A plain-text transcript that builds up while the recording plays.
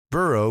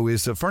Burrow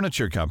is a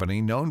furniture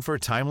company known for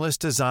timeless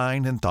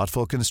design and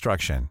thoughtful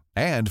construction,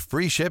 and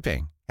free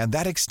shipping, and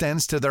that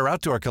extends to their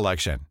outdoor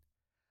collection.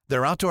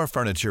 Their outdoor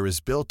furniture is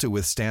built to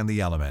withstand the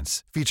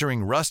elements,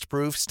 featuring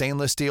rust-proof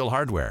stainless steel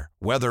hardware,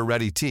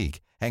 weather-ready teak,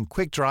 and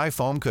quick-dry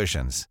foam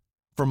cushions.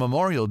 For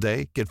Memorial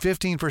Day, get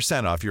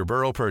 15% off your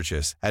Burrow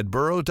purchase at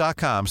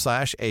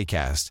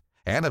burrow.com/ACAST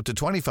and up to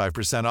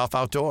 25% off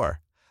outdoor.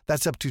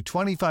 That's up to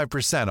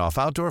 25% off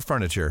outdoor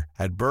furniture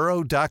at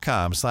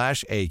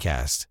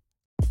burrow.com/ACAST.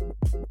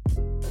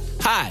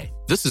 Hi,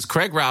 this is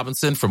Craig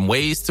Robinson from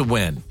Ways to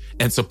Win,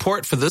 and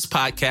support for this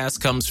podcast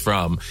comes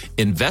from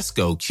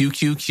Invesco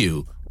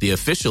QQQ, the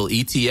official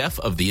ETF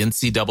of the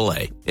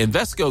NCAA.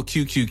 Invesco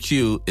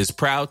QQQ is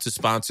proud to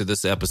sponsor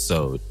this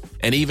episode,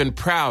 and even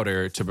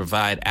prouder to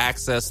provide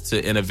access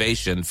to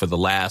innovation for the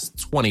last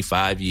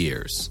 25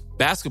 years.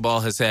 Basketball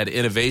has had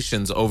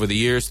innovations over the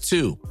years,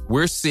 too.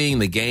 We're seeing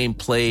the game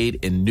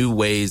played in new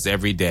ways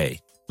every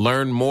day.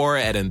 Learn more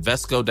at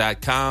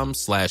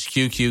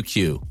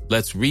Invesco.com/QQQ.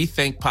 Let's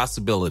rethink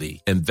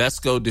possibility.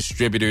 Invesco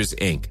Distributors,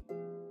 Inc.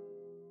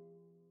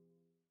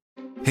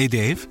 Hey,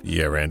 Dave.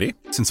 Yeah, Randy.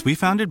 Since we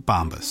founded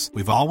Bombas,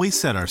 we've always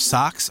said our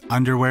socks,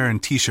 underwear,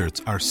 and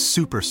T-shirts are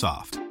super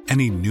soft.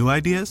 Any new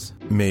ideas?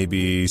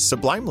 Maybe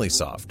sublimely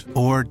soft.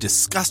 Or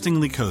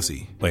disgustingly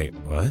cozy. Wait,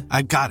 what?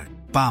 I got it.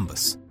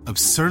 Bombas.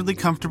 Absurdly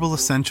comfortable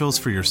essentials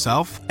for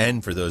yourself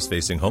and for those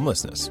facing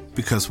homelessness.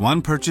 Because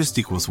one purchased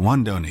equals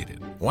one donated.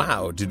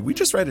 Wow, did we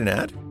just write an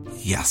ad?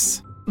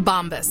 Yes.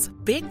 Bombas.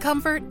 Big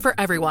comfort for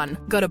everyone.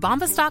 Go to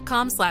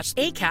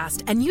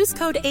bombas.com/ACAST and use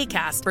code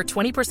ACAST for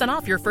 20%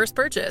 off your first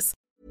purchase.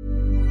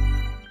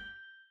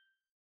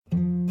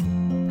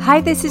 Hi,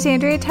 this is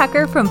Andrea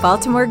Tucker from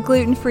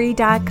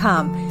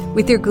BaltimoreGlutenFree.com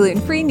with your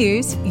gluten-free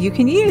news you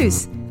can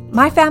use.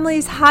 My family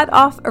is hot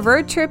off a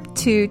road trip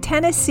to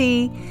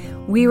Tennessee.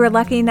 We were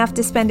lucky enough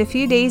to spend a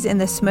few days in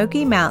the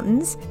Smoky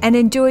Mountains and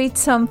enjoyed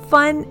some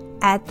fun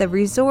at the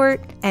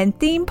resort and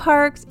theme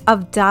parks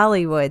of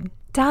Dollywood.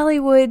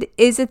 Dollywood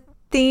is a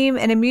theme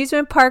and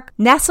amusement park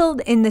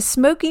nestled in the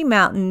Smoky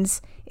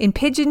Mountains in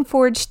Pigeon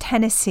Forge,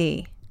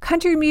 Tennessee.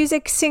 Country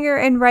music singer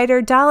and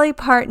writer Dolly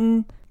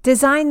Parton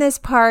designed this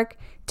park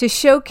to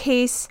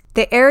showcase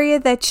the area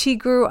that she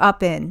grew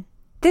up in.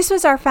 This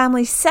was our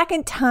family's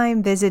second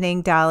time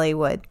visiting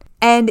Dollywood,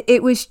 and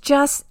it was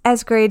just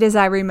as great as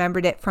I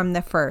remembered it from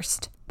the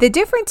first. The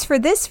difference for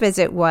this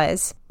visit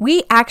was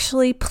we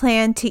actually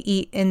planned to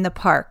eat in the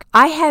park.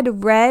 I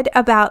had read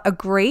about a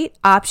great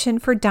option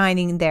for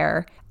dining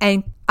there,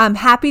 and I'm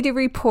happy to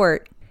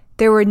report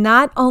there were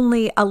not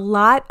only a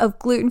lot of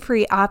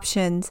gluten-free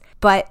options,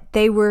 but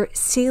they were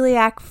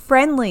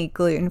celiac-friendly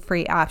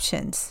gluten-free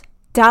options.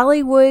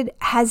 Dollywood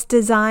has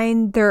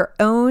designed their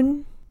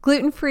own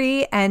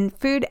gluten-free and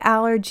food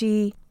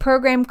allergy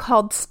program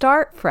called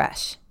Start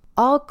Fresh.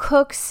 All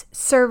cooks,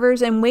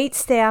 servers, and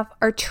waitstaff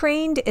are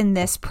trained in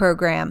this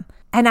program,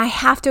 and I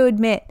have to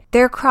admit,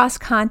 their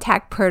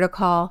cross-contact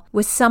protocol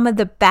was some of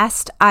the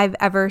best I've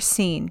ever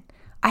seen.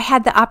 I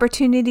had the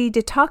opportunity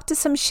to talk to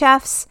some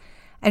chefs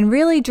and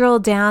really drill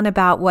down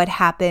about what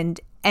happened,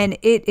 and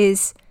it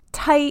is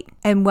tight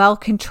and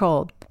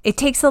well-controlled. It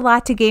takes a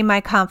lot to gain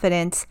my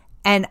confidence,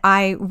 and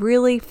I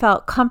really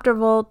felt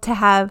comfortable to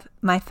have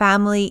my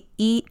family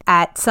eat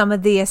at some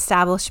of the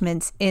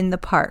establishments in the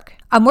park.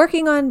 I'm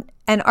working on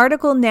an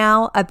article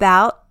now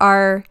about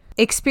our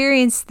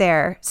experience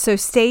there, so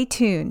stay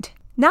tuned.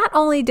 Not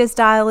only does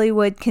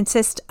Dollywood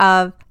consist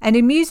of an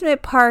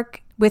amusement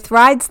park with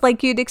rides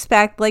like you'd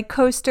expect, like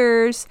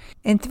coasters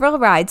and thrill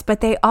rides, but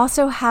they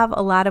also have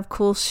a lot of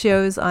cool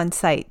shows on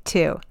site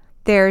too.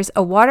 There's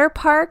a water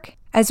park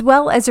as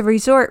well as a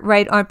resort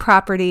right on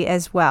property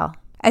as well.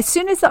 As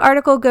soon as the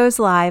article goes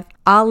live,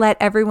 I'll let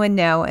everyone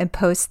know and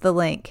post the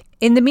link.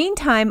 In the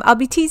meantime, I'll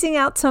be teasing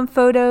out some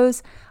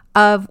photos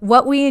of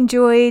what we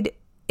enjoyed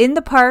in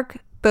the park,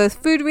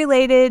 both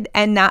food-related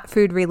and not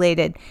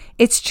food-related.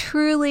 It's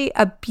truly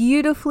a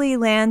beautifully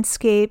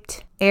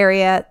landscaped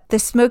area, the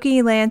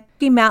Smoky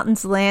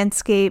Mountains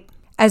landscape,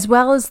 as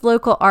well as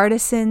local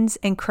artisans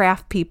and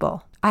craft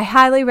people. I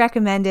highly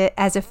recommend it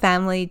as a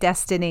family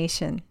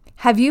destination.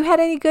 Have you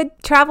had any good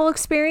travel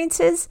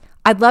experiences?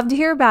 I'd love to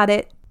hear about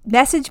it.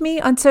 Message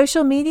me on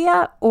social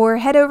media or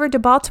head over to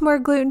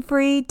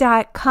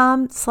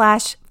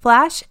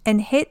BaltimoreGlutenFree.com/flash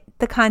and hit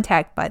the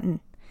contact button.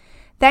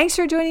 Thanks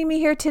for joining me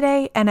here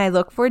today, and I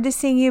look forward to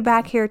seeing you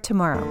back here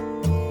tomorrow.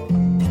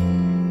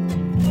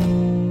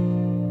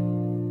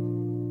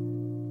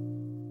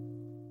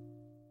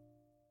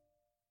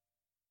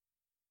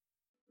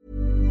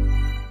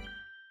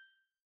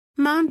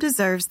 Mom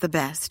deserves the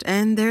best,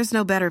 and there's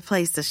no better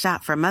place to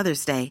shop for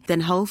Mother's Day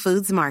than Whole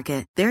Foods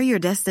Market. They're your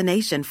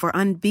destination for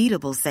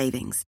unbeatable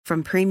savings,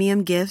 from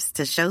premium gifts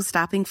to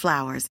show-stopping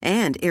flowers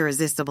and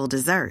irresistible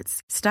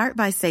desserts. Start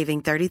by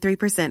saving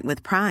 33%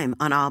 with Prime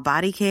on all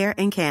body care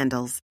and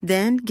candles.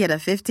 Then get a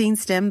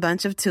 15-stem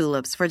bunch of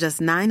tulips for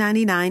just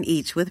 $9.99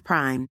 each with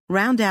Prime.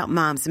 Round out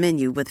Mom's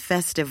menu with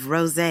festive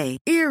rosé,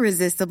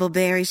 irresistible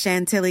berry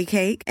chantilly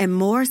cake, and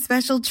more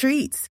special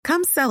treats.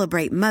 Come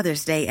celebrate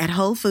Mother's Day at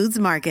Whole Foods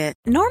Market.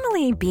 No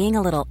Normally, being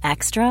a little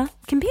extra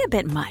can be a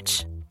bit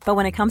much. But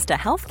when it comes to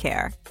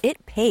healthcare,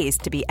 it pays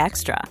to be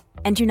extra.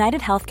 And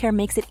United Healthcare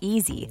makes it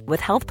easy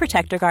with Health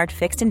Protector Guard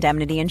fixed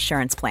indemnity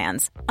insurance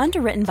plans.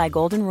 Underwritten by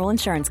Golden Rule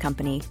Insurance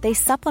Company, they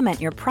supplement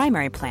your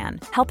primary plan,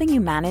 helping you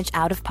manage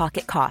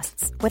out-of-pocket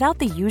costs without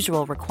the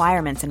usual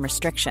requirements and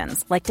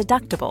restrictions like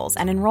deductibles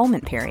and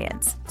enrollment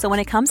periods. So when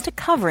it comes to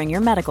covering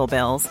your medical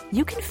bills,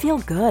 you can feel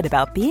good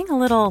about being a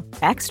little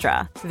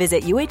extra.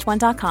 Visit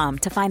UH1.com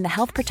to find the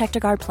Health Protector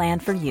Guard plan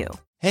for you.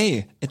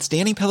 Hey, it's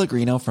Danny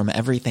Pellegrino from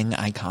Everything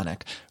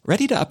Iconic.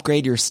 Ready to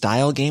upgrade your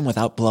style game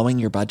without blowing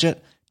your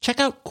budget?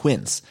 Check out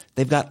Quince.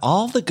 They've got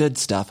all the good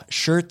stuff,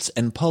 shirts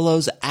and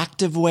polos,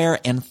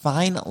 activewear, and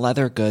fine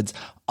leather goods,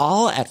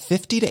 all at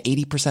 50 to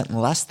 80%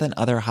 less than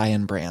other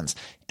high-end brands.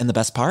 And the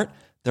best part?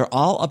 They're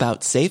all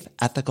about safe,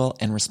 ethical,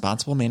 and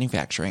responsible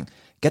manufacturing.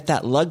 Get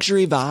that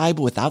luxury vibe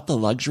without the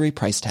luxury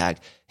price tag.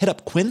 Hit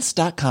up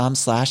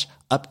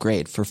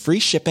quince.com/upgrade for free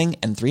shipping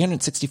and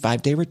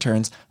 365-day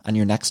returns on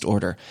your next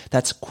order.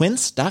 That's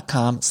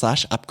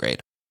quince.com/upgrade.